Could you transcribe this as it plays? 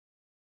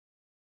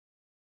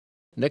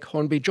Nick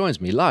Hornby joins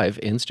me live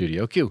in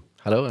Studio Q.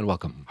 Hello and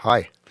welcome.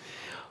 Hi.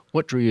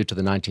 What drew you to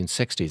the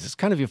 1960s? It's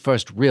kind of your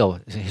first real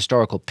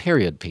historical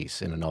period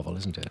piece in a novel,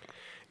 isn't it?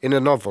 In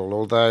a novel,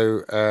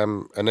 although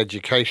an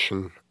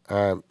education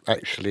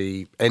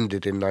actually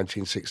ended in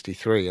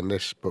 1963 and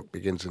this book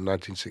begins in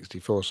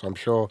 1964, so I'm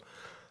sure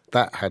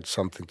that had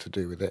something to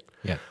do with it.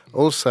 Yeah.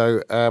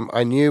 Also,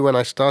 I knew when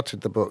I started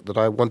the book that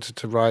I wanted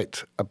to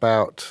write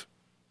about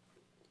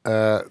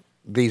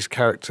these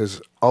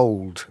characters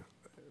old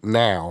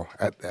now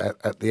at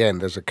the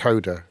end as a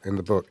coda in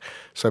the book.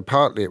 So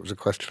partly it was a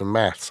question of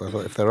maths. I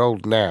thought if they're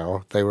old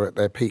now, they were at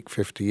their peak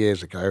 50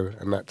 years ago,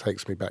 and that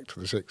takes me back to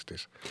the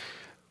 60s.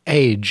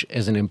 Age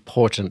is an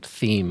important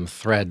theme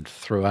thread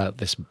throughout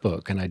this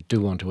book, and I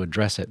do want to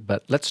address it.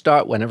 But let's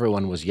start when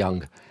everyone was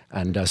young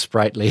and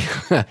sprightly.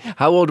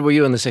 How old were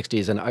you in the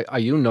 60s, and are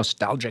you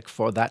nostalgic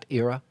for that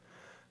era?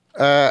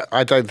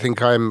 I don't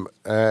think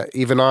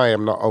even I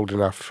am not old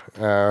enough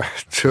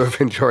to have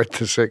enjoyed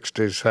the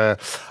 60s.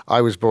 I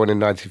was born in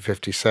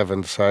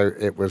 1957, so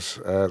it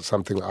was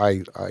something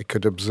I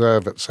could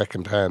observe at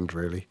second hand,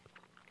 really.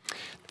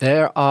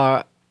 There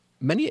are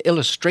many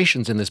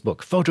illustrations in this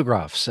book,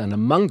 photographs, and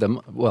among them,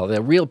 well,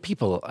 they're real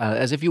people,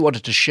 as if you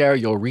wanted to share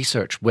your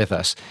research with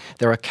us.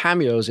 There are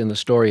cameos in the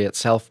story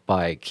itself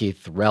by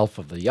Keith Relf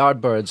of the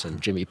Yardbirds and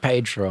Jimmy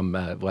Page from,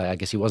 well, I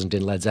guess he wasn't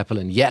in Led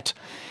Zeppelin yet,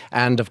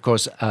 and, of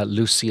course,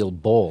 Lucille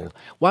Ball.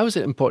 Why was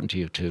it important to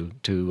you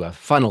to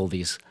funnel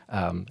these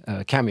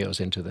cameos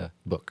into the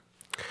book?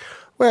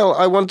 Well,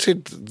 I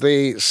wanted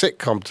the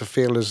sitcom to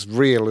feel as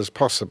real as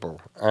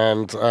possible,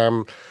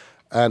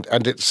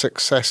 and its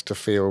success to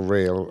feel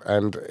real.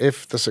 And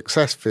if the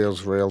success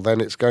feels real,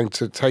 then it's going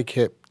to take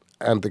it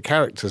and the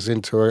characters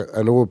into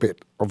an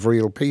orbit of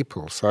real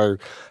people. So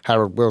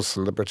Harold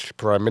Wilson, the British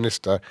Prime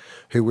Minister,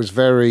 who was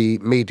very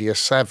media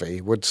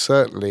savvy, would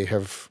certainly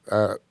have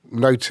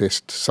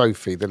noticed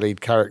Sophie, the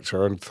lead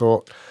character, and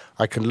thought,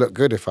 I can look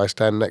good if I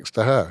stand next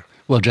to her.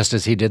 Well, just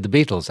as he did the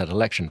Beatles at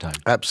election time.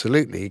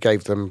 Absolutely. He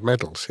gave them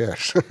medals,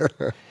 yes.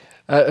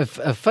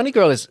 A Funny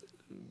Girl is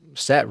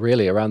set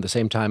really around the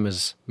same time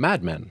as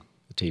Mad Men,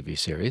 the TV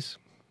series,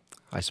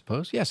 I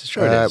suppose. Yes,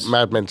 sure it is.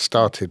 Mad Men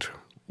started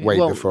way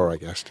before, I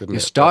guess, didn't it? You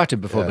started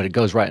before, but it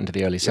goes right into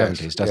the early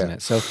 70s, doesn't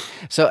it?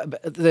 So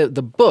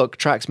the book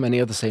tracks many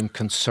of the same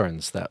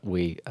concerns that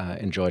we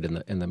enjoyed in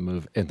the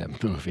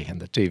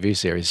TV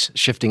series,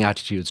 shifting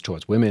attitudes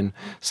towards women,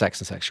 sex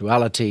and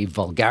sexuality,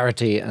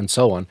 vulgarity, and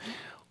so on.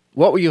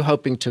 What were you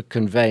hoping to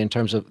convey in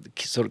terms of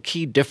sort of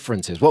key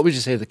differences? What would you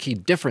say the key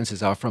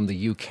differences are from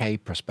the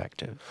UK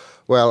perspective?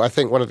 Well, I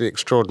think one of the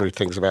extraordinary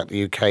things about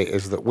the UK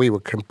is that we were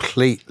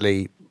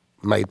completely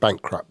made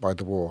bankrupt by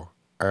the war.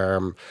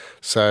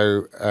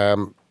 Between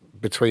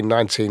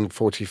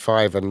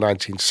 1945 and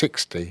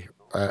 1960,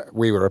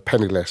 we were a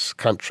penniless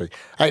country.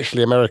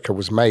 Actually, America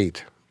was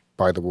made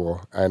by the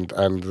war, and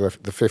the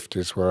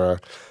 50s were a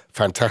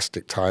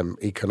fantastic time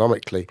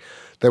economically.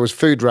 There was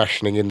food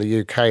rationing in the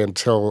UK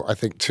until, I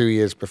think, 2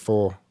 years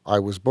before I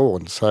was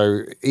born.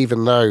 So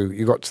even though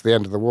you got to the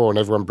end of the war and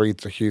everyone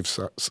breathed a huge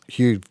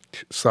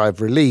sigh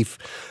of relief,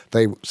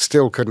 they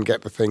still couldn't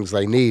get the things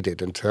they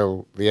needed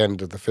until the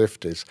end of the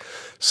 50s.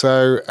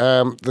 So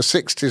the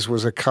 60s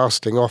was a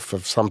casting off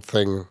of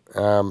something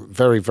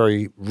very,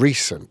 very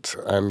recent.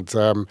 And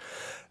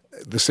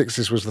the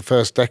 60s was the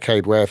first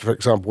decade where, for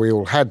example, we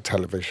all had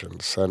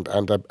televisions,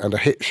 and a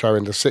hit show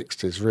in the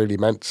 60s really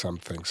meant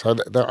something. So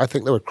I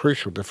think there were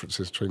crucial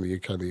differences between the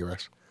UK and the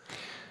US.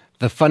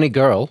 The funny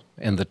girl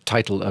in the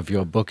title of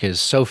your book is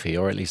Sophie,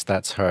 or at least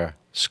that's her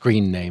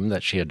screen name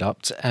that she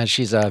adopts. And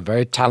she's a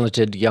very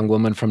talented young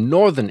woman from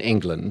northern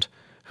England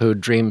who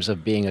dreams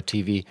of being a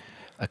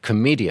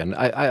comedian.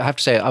 I have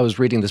to say, I was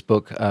reading this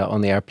book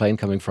on the airplane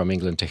coming from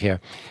England to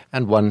here,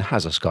 and one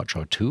has a scotch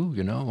or two,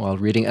 you know, while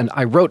reading. And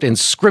I wrote in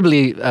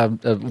scribbly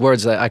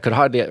words that I could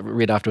hardly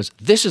read afterwards,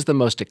 this is the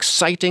most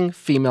exciting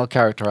female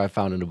character I've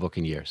found in a book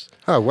in years.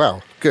 Oh,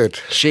 well, good.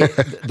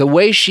 The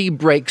way she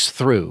breaks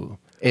through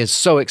is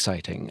so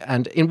exciting.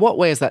 And in what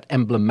way is that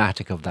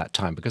emblematic of that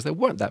time? Because there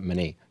weren't that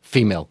many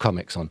female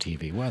comics on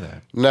TV, were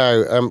there?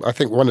 No, I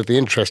think one of the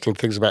interesting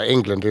things about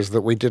England is that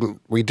we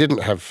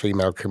didn't have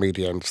female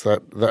comedians.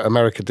 That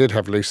America did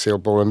have Lucille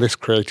Ball, and this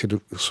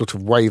created a sort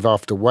of wave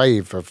after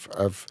wave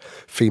of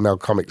female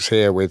comics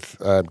here with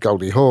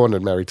Goldie Hawn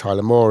and Mary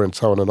Tyler Moore and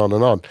so on and on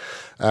and on.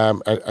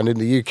 And in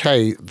the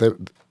UK,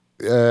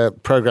 the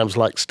programs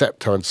like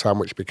Steptoe and Son,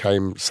 which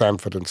became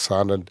Sanford and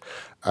Son, and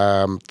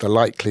the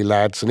Likely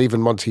Lads, and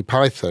even Monty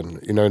Python.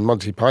 You know, in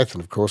Monty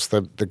Python, of course,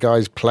 the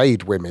guys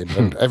played women,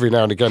 and every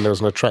now and again there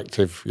was an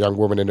attractive young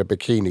woman in a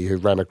bikini who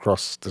ran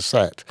across the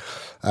set.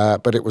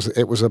 But it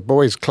was a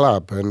boys'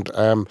 club, and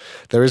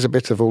there is a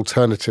bit of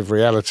alternative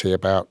reality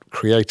about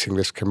creating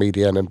this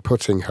comedian and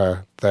putting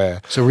her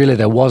there. So really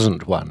there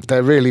wasn't one?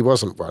 There really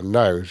wasn't one,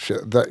 no.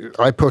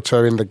 I put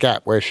her in the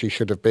gap where she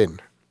should have been.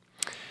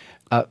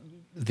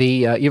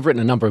 You've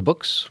written a number of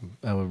books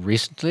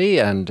recently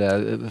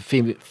and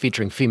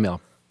featuring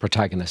female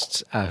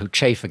protagonists who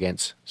chafe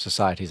against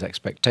society's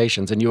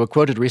expectations. And you were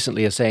quoted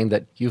recently as saying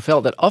that you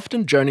felt that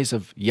often journeys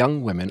of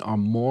young women are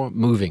more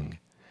moving.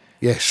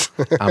 Yes.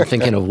 I'm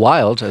thinking of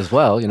Wild as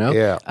well, you know.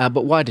 Yeah.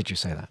 But why did you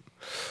say that?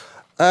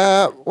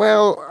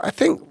 Well, I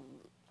think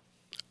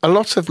a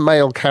lot of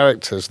male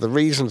characters, the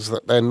reasons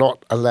that they're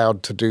not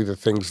allowed to do the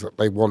things that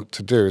they want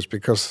to do is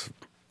because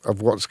of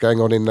what's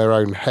going on in their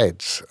own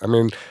heads. I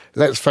mean,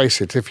 let's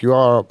face it, if you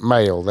are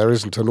male, there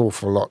isn't an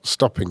awful lot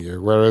stopping you,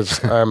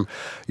 whereas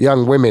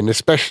young women,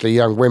 especially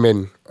young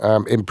women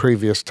in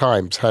previous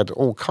times, had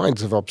all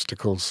kinds of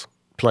obstacles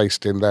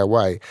placed in their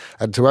way.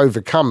 And to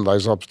overcome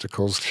those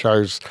obstacles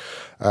shows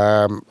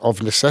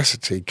of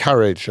necessity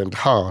courage and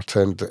heart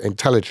and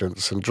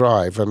intelligence and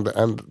drive,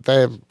 and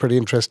they're pretty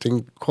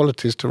interesting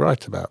qualities to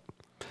write about.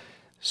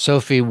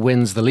 Sophie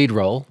wins the lead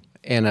role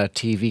in a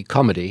TV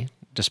comedy,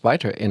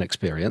 despite her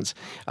inexperience,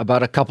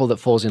 about a couple that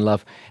falls in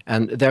love,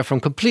 and they're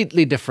from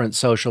completely different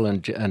social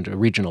and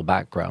regional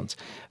backgrounds.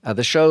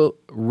 The show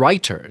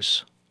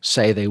writers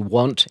say they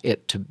want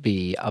it to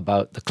be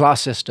about the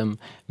class system,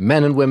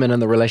 men and women and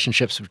the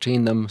relationships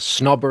between them,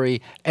 snobbery,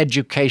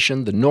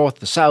 education, the North,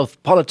 the South,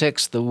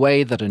 politics, the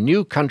way that a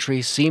new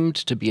country seemed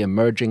to be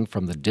emerging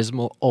from the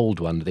dismal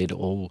old one they'd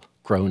all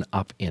grown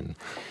up in.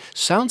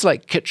 Sounds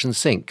like kitchen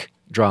sink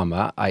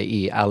drama,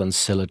 i.e. Alan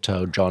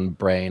Sillitoe, John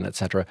Brain,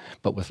 etc.,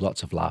 but with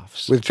lots of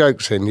laughs. With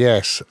jokes in,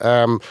 yes.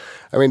 I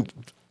mean,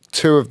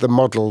 two of the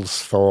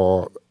models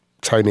for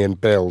Tony and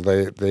Bill,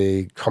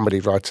 the comedy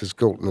writers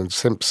Galton and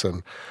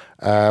Simpson,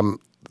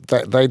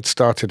 they'd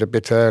started a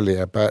bit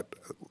earlier, but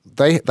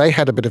they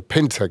had a bit of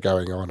Pinter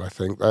going on, I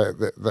think.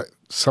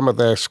 Some of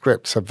their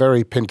scripts are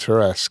very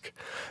Pinteresque,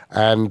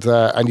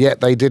 and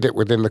yet they did it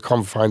within the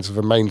confines of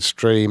a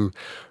mainstream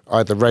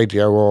either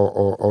radio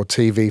or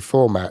TV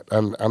format.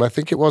 And I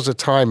think it was a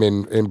time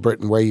in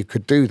Britain where you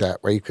could do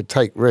that, where you could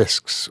take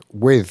risks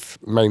with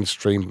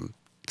mainstream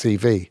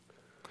TV.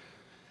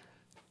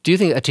 Do you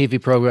think a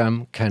TV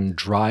program can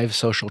drive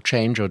social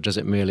change, or does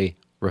it merely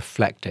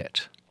reflect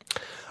it?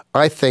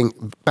 I think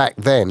back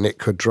then it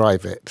could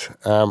drive it.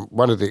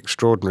 One of the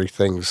extraordinary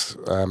things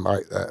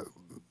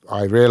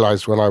I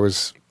realised when I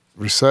was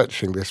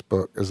researching this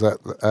book is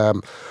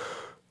that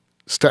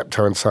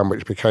Steptoe and Son,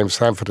 which became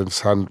Sanford and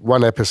Son,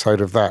 one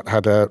episode of that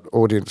had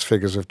audience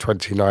figures of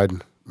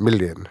 29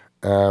 million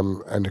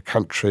and a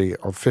country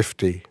of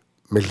 50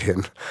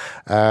 million.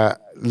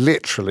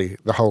 Literally,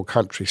 the whole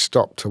country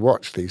stopped to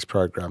watch these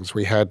programs.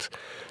 We had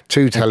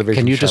two television channels.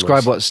 Can you channels.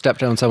 describe what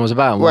Steptoe and Son was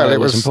about? Well, it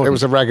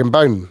was a rag and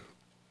bone.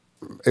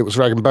 It was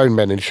rag and bone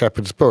men in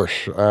Shepherd's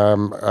Bush.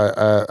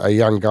 A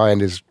young guy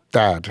and his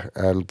dad,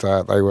 and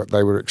they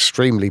were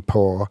extremely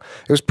poor.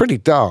 It was pretty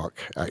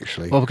dark,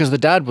 actually. Well, because the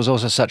dad was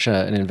also such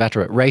an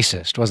inveterate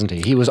racist, wasn't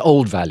he? He was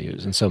old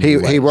values in so many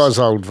ways. He was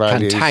old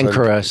values.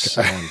 Cantankerous.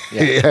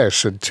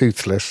 Yes, and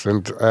toothless,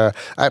 and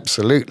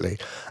absolutely.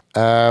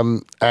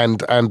 And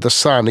the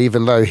son,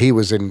 even though he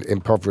was in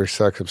impoverished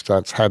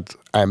circumstance, had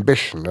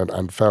ambition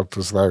and felt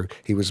as though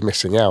he was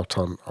missing out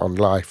on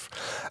life.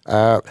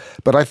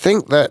 But I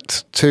think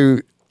that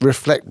to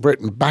reflect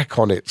Britain back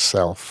on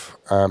itself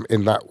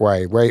in that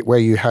way, where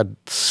you had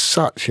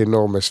such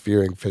enormous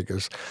viewing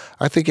figures,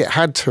 I think it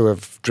had to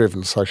have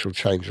driven social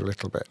change a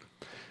little bit.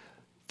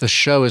 The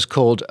show is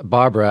called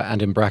Barbara,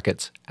 and in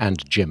brackets,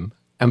 and Jim,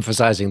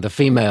 emphasizing the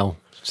female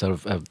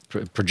sort of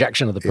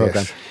projection of the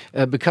program.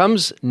 Yes.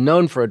 Becomes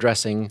known for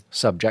addressing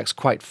subjects,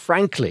 quite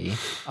frankly,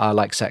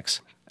 like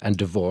sex and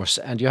divorce.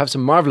 And you have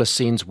some marvelous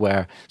scenes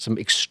where some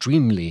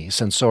extremely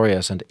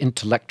censorious and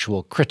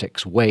intellectual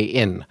critics weigh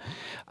in,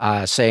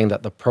 saying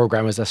that the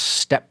program is a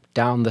step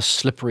down the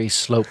slippery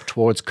slope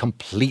towards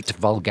complete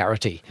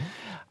vulgarity.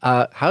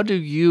 Where do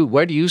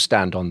you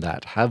stand on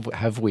that?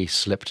 Have we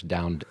slipped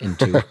down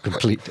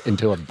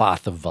into a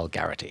bath of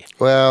vulgarity?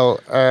 Well,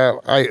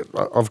 I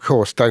of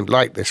course don't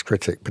like this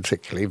critic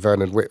particularly,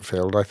 Vernon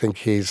Whitfield. I think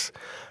he's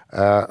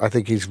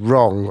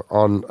wrong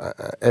on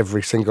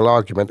every single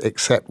argument,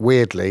 except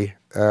weirdly,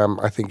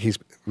 I think he's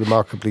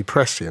remarkably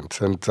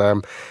prescient, and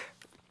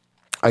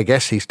I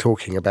guess he's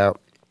talking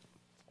about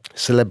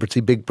Celebrity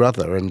Big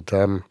Brother,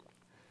 and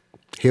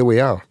here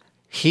we are.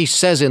 He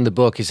says in the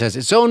book, he says,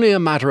 it's only a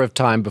matter of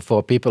time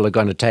before people are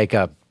going to take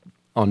up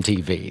on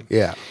TV.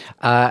 Yeah.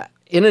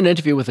 In an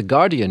interview with The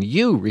Guardian,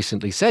 you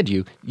recently said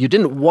you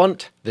didn't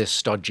want this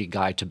stodgy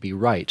guy to be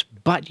right,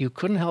 but you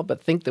couldn't help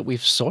but think that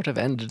we've sort of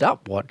ended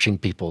up watching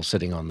people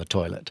sitting on the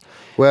toilet.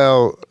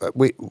 Well,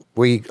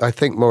 we I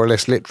think more or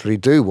less literally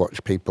do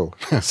watch people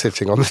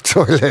sitting on the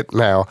toilet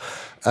now.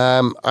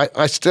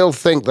 I still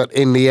think that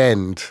in the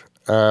end,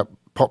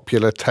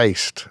 popular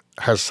taste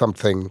has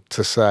something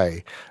to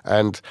say,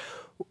 and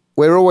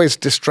we're always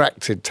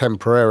distracted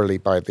temporarily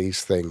by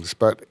these things,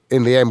 but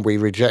in the end we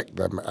reject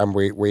them, and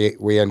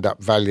we end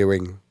up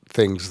valuing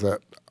things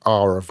that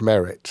are of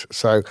merit.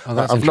 So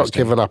I've not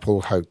given up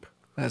all hope.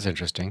 That's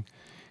interesting.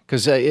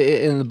 Because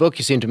in the book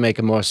you seem to make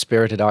a more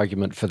spirited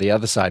argument for the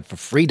other side, for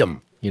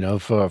freedom,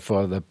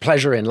 for the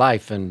pleasure in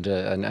life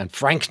and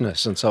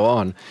frankness and so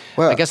on.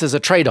 Well, I guess there's a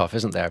trade-off,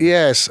 isn't there?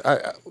 Yes.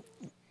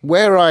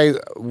 Where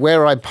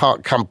I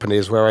part company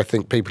is where I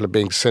think people are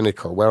being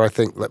cynical, where I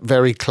think that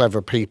very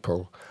clever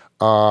people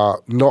are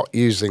not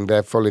using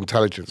their full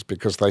intelligence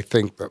because they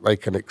think that they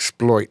can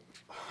exploit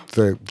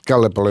the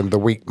gullible and the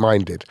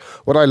weak-minded.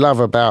 What I love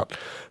about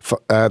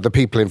the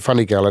people in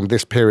Funny Girl and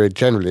this period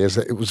generally is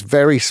that it was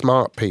very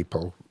smart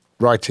people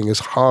writing as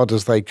hard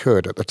as they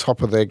could at the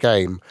top of their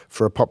game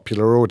for a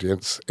popular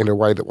audience in a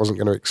way that wasn't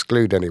going to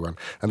exclude anyone.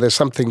 And there's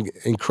something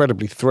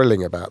incredibly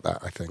thrilling about that,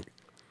 I think.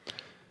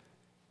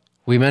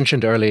 We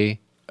mentioned earlier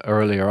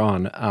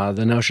on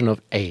the notion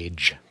of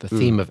age, the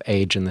theme of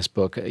age in this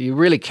book. You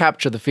really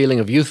capture the feeling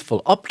of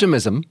youthful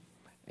optimism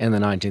in the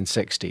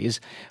 1960s,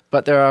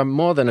 but there are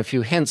more than a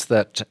few hints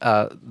that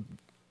a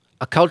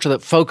culture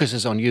that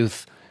focuses on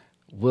youth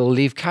will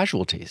leave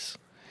casualties.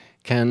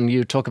 Can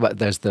you talk about,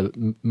 there's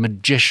the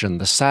magician,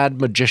 the sad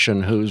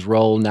magician whose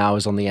role now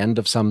is on the end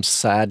of some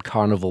sad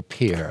carnival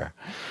pier.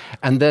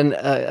 And then,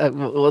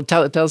 well,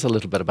 tell us a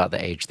little bit about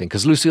the age thing,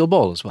 because Lucille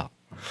Ball as well.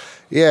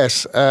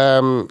 Yes.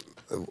 Well,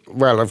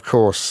 of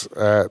course,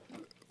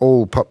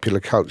 all popular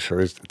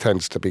culture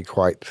tends to be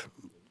quite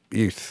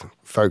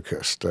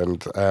youth-focused,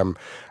 and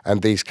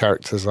these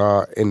characters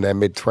are in their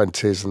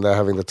mid-20s and they're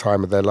having the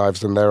time of their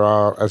lives, and there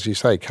are, as you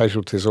say,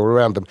 casualties all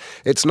around them.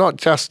 It's not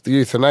just the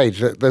youth and age.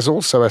 There's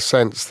also a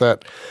sense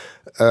that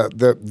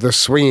the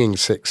swinging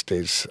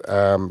 60s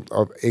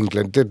of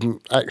England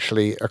didn't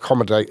actually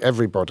accommodate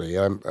everybody.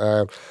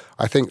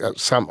 I think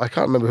that I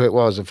can't remember who it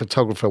was, a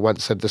photographer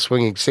once said the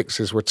swinging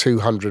 60s were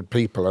 200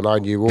 people and I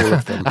knew all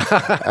of them.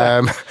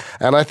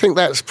 And I think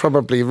that's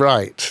probably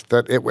right,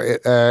 that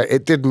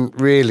it didn't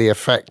really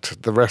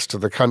affect the rest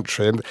of the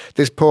country. And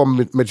this poor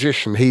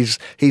magician, he's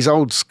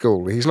old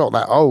school. He's not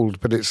that old,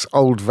 but it's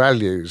old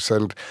values.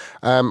 And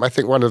I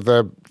think one of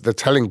the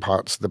telling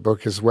parts of the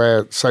book is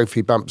where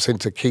Sophie bumps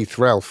into Keith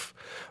Relf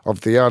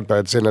of the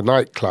Yardbirds in a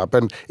nightclub.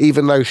 And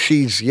even though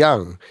she's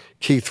young,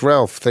 Keith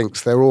Relf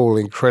thinks they're all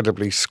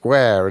incredibly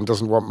square and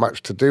doesn't want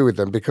much to do with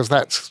them because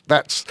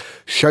that's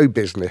show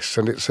business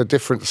and it's a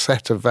different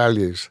set of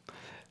values.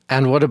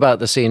 And what about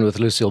the scene with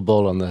Lucille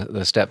Ball on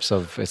the steps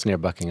of, it's near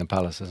Buckingham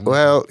Palace, isn't it?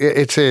 Well,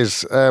 it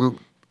is.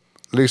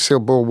 Lucille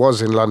Ball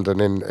was in London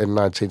in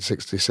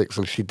 1966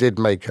 and she did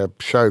make a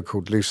show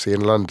called Lucy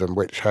in London,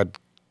 which had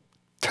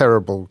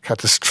terrible,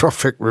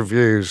 catastrophic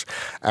reviews,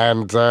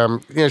 and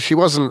she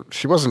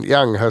wasn't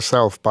young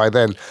herself by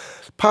then.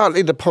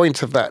 Partly the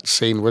point of that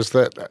scene was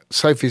that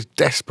Sophie's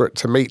desperate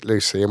to meet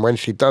Lucy, and when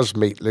she does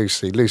meet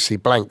Lucy, Lucy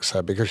blanks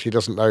her because she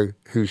doesn't know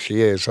who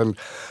she is, and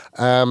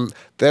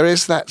there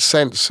is that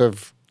sense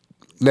of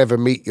never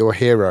meet your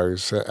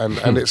heroes,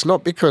 and it's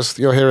not because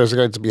your heroes are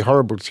going to be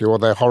horrible to you or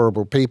they're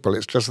horrible people,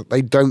 it's just that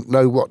they don't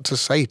know what to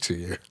say to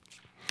you.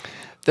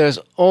 There's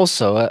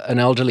also an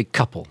elderly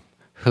couple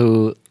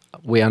who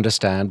we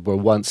understand were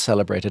once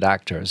celebrated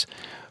actors,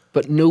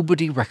 but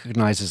nobody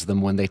recognizes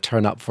them when they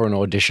turn up for an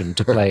audition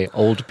to play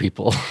old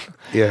people.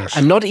 Yes.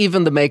 And not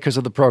even the makers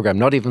of the program,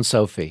 not even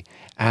Sophie.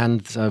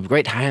 And a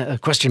great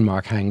question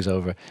mark hangs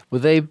over. Were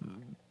they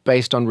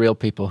based on real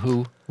people?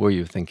 Who were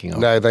you thinking of?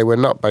 No, they were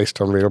not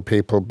based on real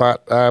people.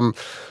 But,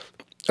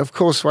 of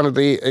course, one of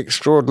the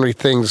extraordinary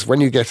things,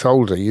 when you get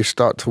older, you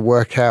start to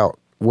work out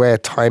where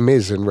time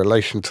is in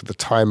relation to the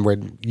time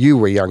when you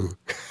were young.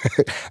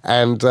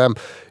 And,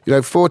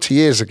 40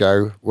 years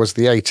ago was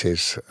the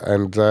 80s.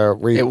 And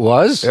It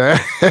was?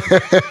 70s,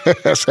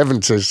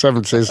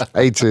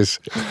 80s.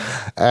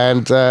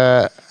 And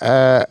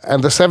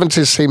the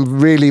 70s seemed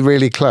really,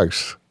 really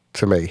close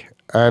to me.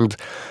 And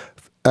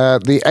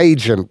the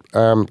agent,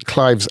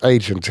 Clive's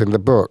agent in the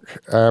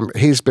book,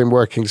 he's been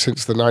working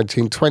since the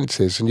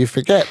 1920s. And you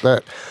forget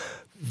that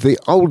the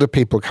older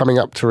people coming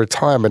up to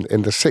retirement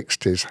in the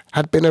 60s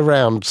had been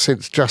around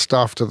since just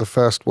after the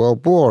First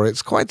World War.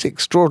 It's quite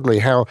extraordinary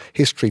how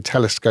history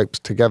telescopes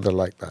together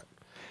like that.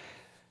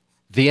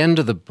 The end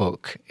of the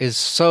book is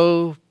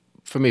so,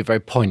 for me, very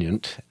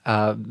poignant.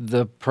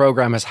 The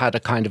program has had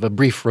a kind of a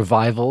brief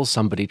revival.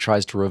 Somebody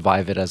tries to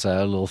revive it as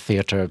a little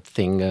theatre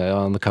thing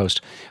on the coast,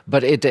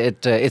 but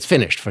it's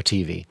finished for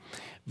TV.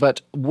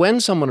 But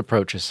when someone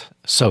approaches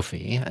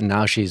Sophie, and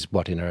now she's,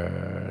 in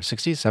her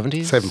 60s,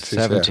 70s?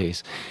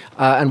 70s.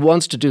 Yeah. And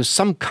wants to do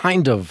some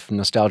kind of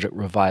nostalgic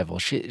revival,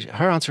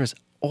 her answer is,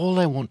 all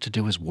I want to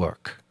do is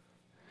work.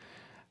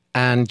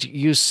 And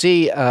you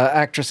see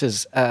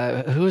actresses,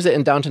 who is it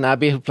in Downton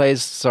Abbey who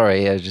plays,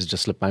 sorry, it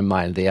just slipped my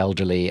mind, the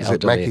elderly. Is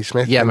it Maggie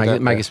Smith? Yeah,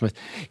 Maggie Smith.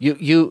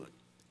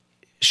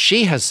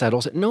 She has said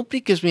also, nobody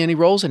gives me any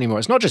roles anymore.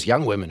 It's not just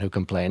young women who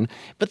complain,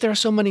 but there are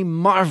so many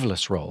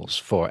marvelous roles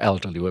for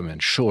elderly women,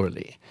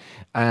 surely.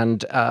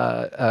 And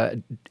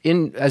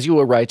as you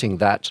were writing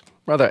that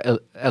rather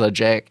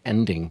elegiac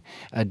ending,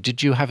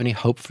 did you have any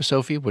hope for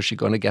Sophie? Was she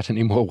going to get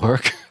any more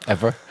work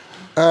ever?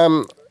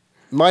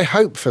 My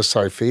hope for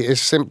Sophie is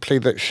simply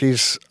that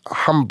she's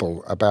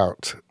humble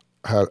about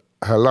her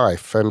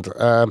life, and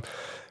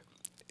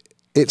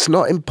it's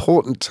not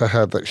important to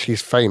her that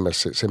she's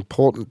famous. It's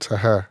important to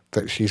her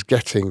that she's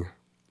getting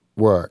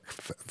work.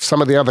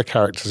 Some of the other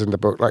characters in the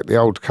book, like the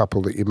old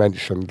couple that you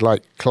mentioned,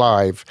 like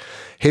Clive,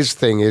 his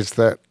thing is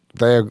that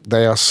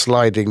they are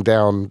sliding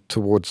down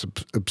towards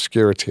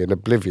obscurity and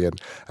oblivion.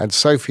 And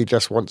Sophie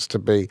just wants to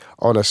be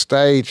on a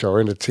stage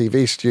or in a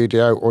TV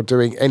studio or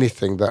doing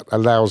anything that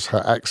allows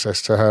her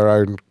access to her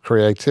own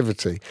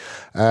creativity.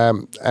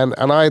 And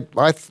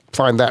I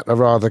find that a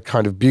rather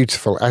kind of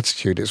beautiful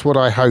attitude. It's what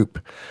I hope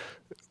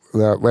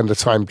when the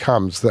time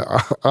comes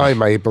that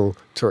I'm able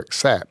to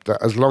accept,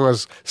 that as long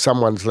as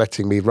someone's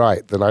letting me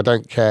write, then I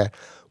don't care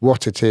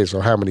what it is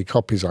or how many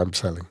copies I'm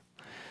selling.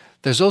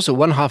 There's also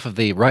one half of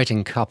the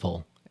writing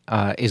couple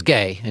is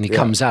gay, and he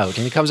comes out,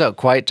 and he comes out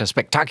quite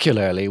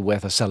spectacularly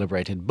with a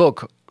celebrated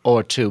book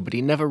or two, but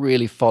he never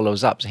really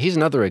follows up. So he's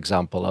another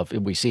example of,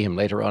 we see him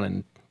later on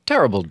in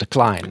terrible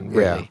decline,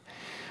 really.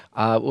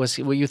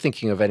 Were you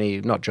thinking of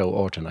any, not Joe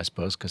Orton, I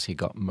suppose, because he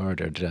got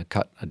murdered,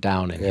 cut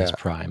down in his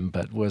prime,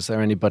 but was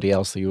there anybody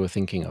else that you were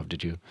thinking of,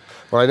 did you?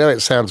 Well, I know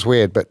it sounds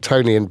weird, but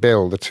Tony and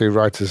Bill, the two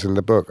writers in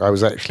the book, I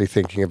was actually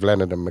thinking of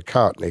Lennon and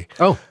McCartney.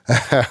 Oh.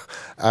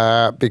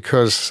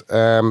 Because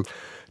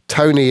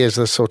Tony is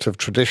a sort of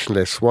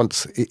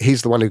traditionalist.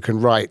 He's the one who can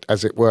write,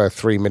 as it were,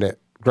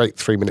 great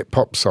three-minute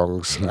pop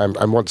songs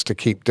and wants to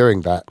keep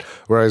doing that,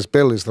 whereas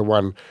Bill is the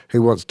one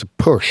who wants to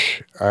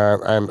push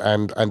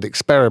and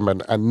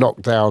experiment and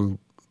knock down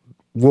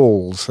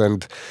walls.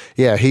 And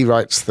he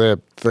writes the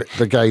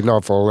gay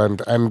novel,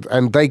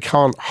 and they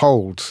can't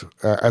hold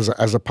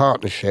as a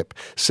partnership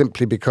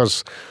simply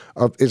because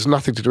it's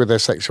nothing to do with their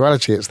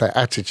sexuality, it's their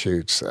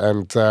attitudes.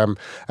 And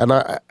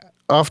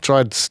after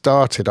I'd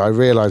started, I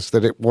realised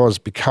that it was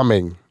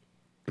becoming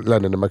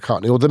Lennon and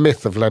McCartney, or the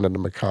myth of Lennon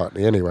and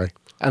McCartney anyway.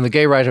 And the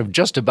gay writer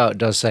just about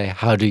does say,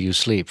 "How do you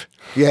sleep?"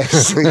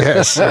 Yes,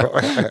 yes.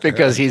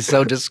 Because he's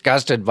so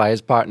disgusted by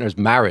his partner's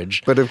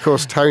marriage. But of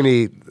course,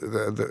 Tony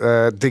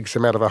digs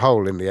him out of a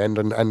hole in the end,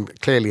 and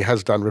clearly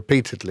has done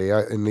repeatedly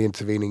in the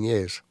intervening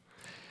years.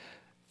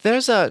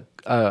 There's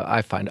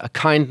I find, a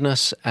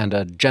kindness and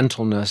a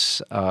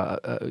gentleness.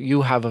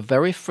 You have a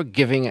very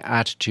forgiving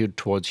attitude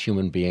towards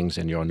human beings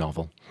in your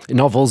novel.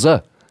 Novels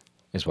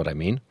is what I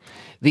mean.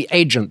 The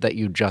agent that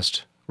you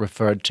just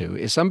referred to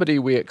is somebody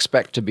we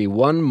expect to be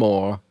one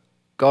more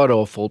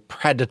god-awful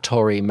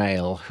predatory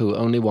male who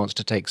only wants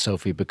to take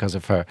Sophie because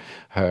of her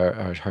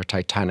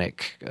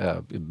Titanic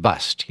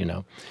bust, you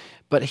know.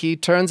 But he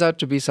turns out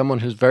to be someone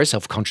who's very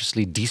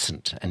self-consciously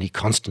decent, and he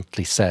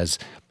constantly says,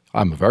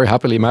 "I'm a very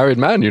happily married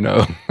man, you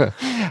know."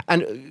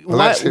 And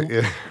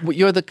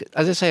you're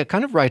as I say, a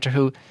kind of writer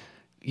who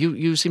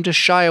you seem to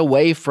shy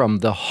away from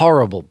the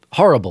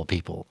horrible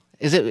people.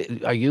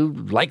 Are you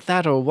like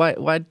that, or why?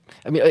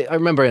 I mean, I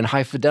remember in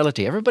High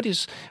Fidelity, I'm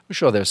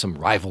sure there's some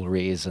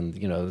rivalries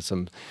and, you know,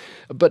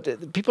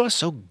 but people are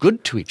so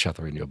good to each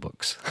other in your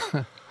books.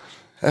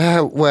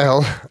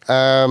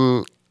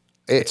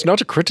 It's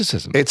not a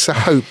criticism. It's a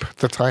hope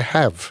that I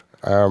have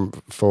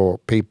for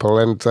people.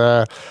 And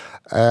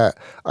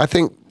I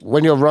think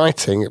when you're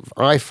writing,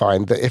 I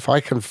find that if I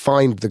can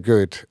find the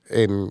good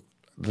in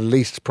the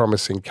least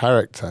promising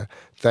character,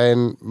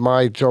 then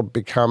my job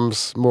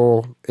becomes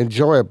more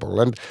enjoyable.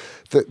 And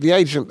the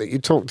agent that you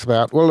talked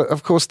about, well,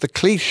 of course, the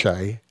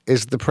cliche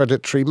is the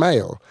predatory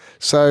male.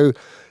 So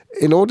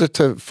in order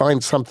to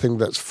find something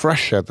that's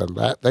fresher than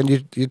that, then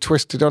you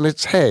twist it on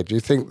its head.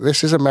 You think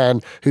this is a man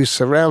who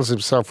surrounds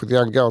himself with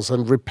young girls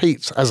and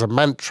repeats as a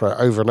mantra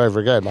over and over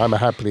again, "I'm a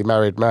happily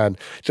married man,"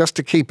 just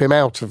to keep him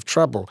out of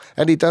trouble.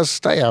 And he does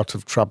stay out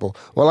of trouble.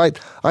 Well,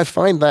 I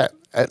find that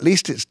at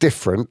least it's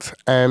different,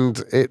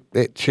 and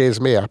it cheers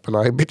me up, and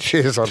I hope it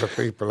cheers other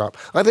people up.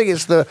 I think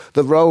it's the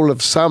role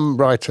of some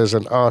writers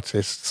and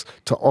artists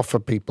to offer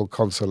people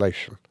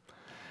consolation.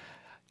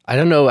 I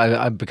don't know,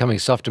 I'm becoming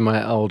soft in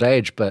my old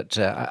age, but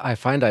I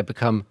find I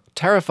become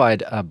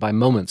terrified by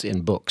moments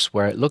in books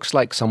where it looks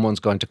like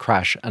someone's going to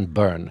crash and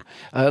burn.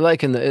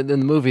 Like in the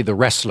movie The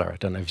Wrestler, I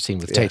don't know if you've seen,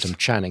 with Tatum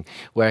Channing,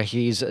 where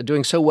he's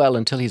doing so well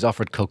until he's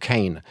offered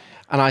cocaine.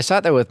 And I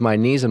sat there with my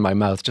knees in my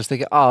mouth just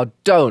thinking, "Oh,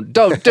 don't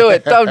do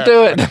it, don't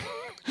do it."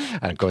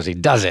 And of course he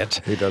does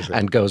it. He does it.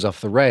 And goes off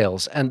the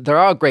rails. And there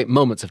are great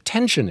moments of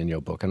tension in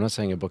your book. I'm not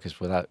saying your book is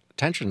without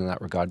tension in that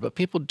regard, but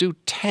people do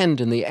tend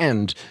in the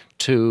end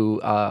to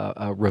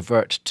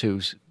revert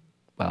to,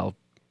 well,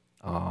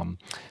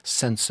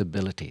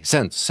 sensibility,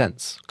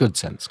 good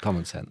sense,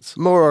 common sense.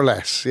 More or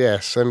less,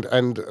 yes.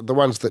 And the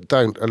ones that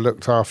don't are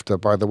looked after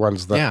by the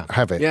ones that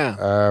have it.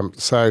 Yeah.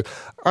 So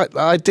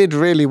I did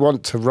really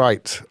want to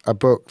write a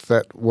book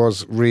that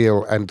was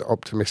real and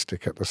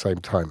optimistic at the same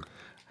time.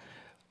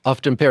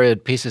 Often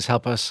period pieces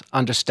help us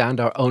understand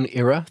our own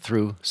era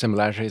through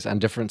similarities and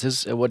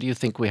differences. What do you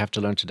think we have to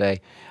learn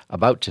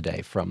about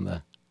today from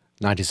the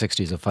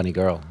 1960s of Funny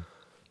Girl?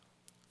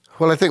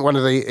 Well, I think one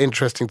of the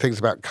interesting things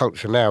about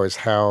culture now is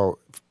how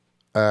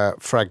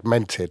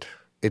fragmented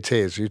it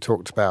is. You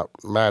talked about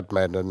Mad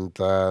Men and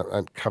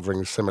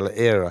covering a similar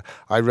era.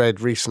 I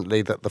read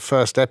recently that the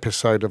first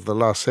episode of the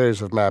last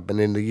series of Mad Men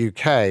in the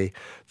UK,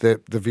 the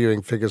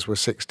viewing figures were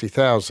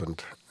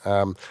 60,000.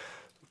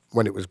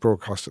 When it was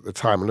broadcast at the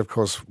time. And of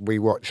course we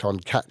watch on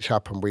catch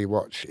up, and we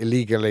watch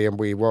illegally, and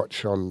we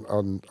watch on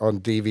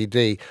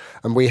DVD,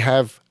 and we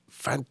have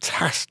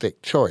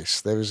fantastic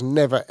choice. There was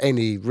never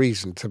any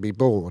reason to be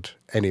bored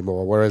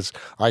anymore, whereas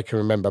I can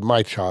remember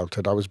my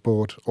childhood, I was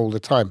bored all the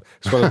time.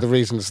 It's one of the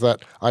reasons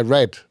that I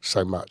read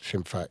so much,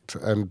 in fact.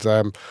 And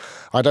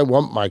I don't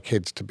want my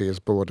kids to be as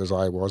bored as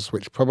I was,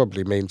 which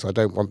probably means I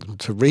don't want them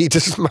to read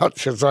as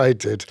much as I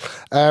did.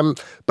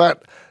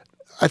 But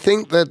I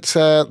think that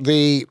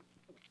the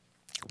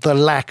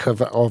lack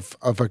of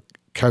a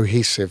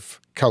cohesive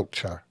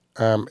culture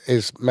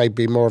is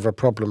maybe more of a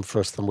problem for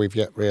us than we've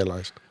yet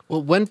realised.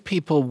 Well, when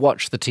people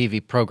watch the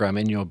TV program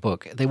in your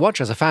book, they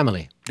watch as a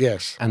family.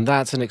 Yes. And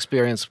that's an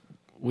experience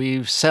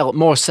we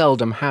more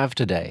seldom have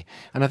today.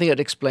 And I think it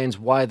explains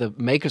why the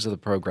makers of the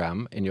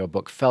program in your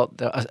book felt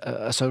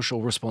a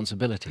social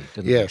responsibility,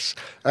 didn't they? Yes.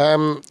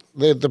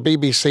 The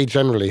BBC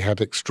generally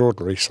had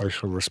extraordinary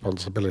social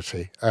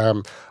responsibility.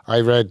 I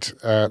read,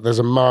 there's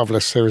a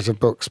marvellous series of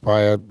books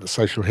by a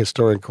social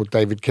historian called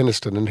David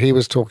Kynaston, and he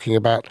was talking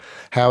about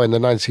how in the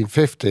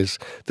 1950s,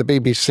 the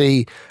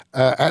BBC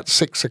at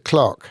 6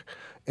 o'clock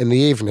in the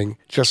evening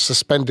just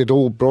suspended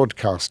all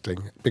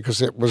broadcasting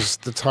because it was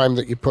the time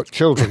that you put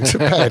children to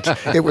bed.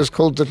 It was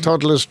called the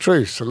toddler's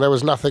truce, and there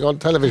was nothing on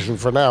television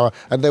for an hour,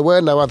 and there were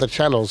no other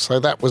channels, so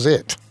that was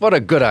it. What a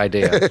good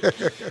idea.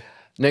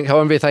 Nick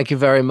Hornby, thank you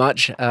very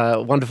much.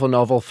 Wonderful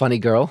novel, Funny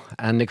Girl.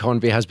 And Nick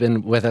Hornby has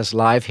been with us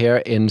live here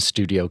in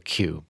Studio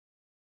Q.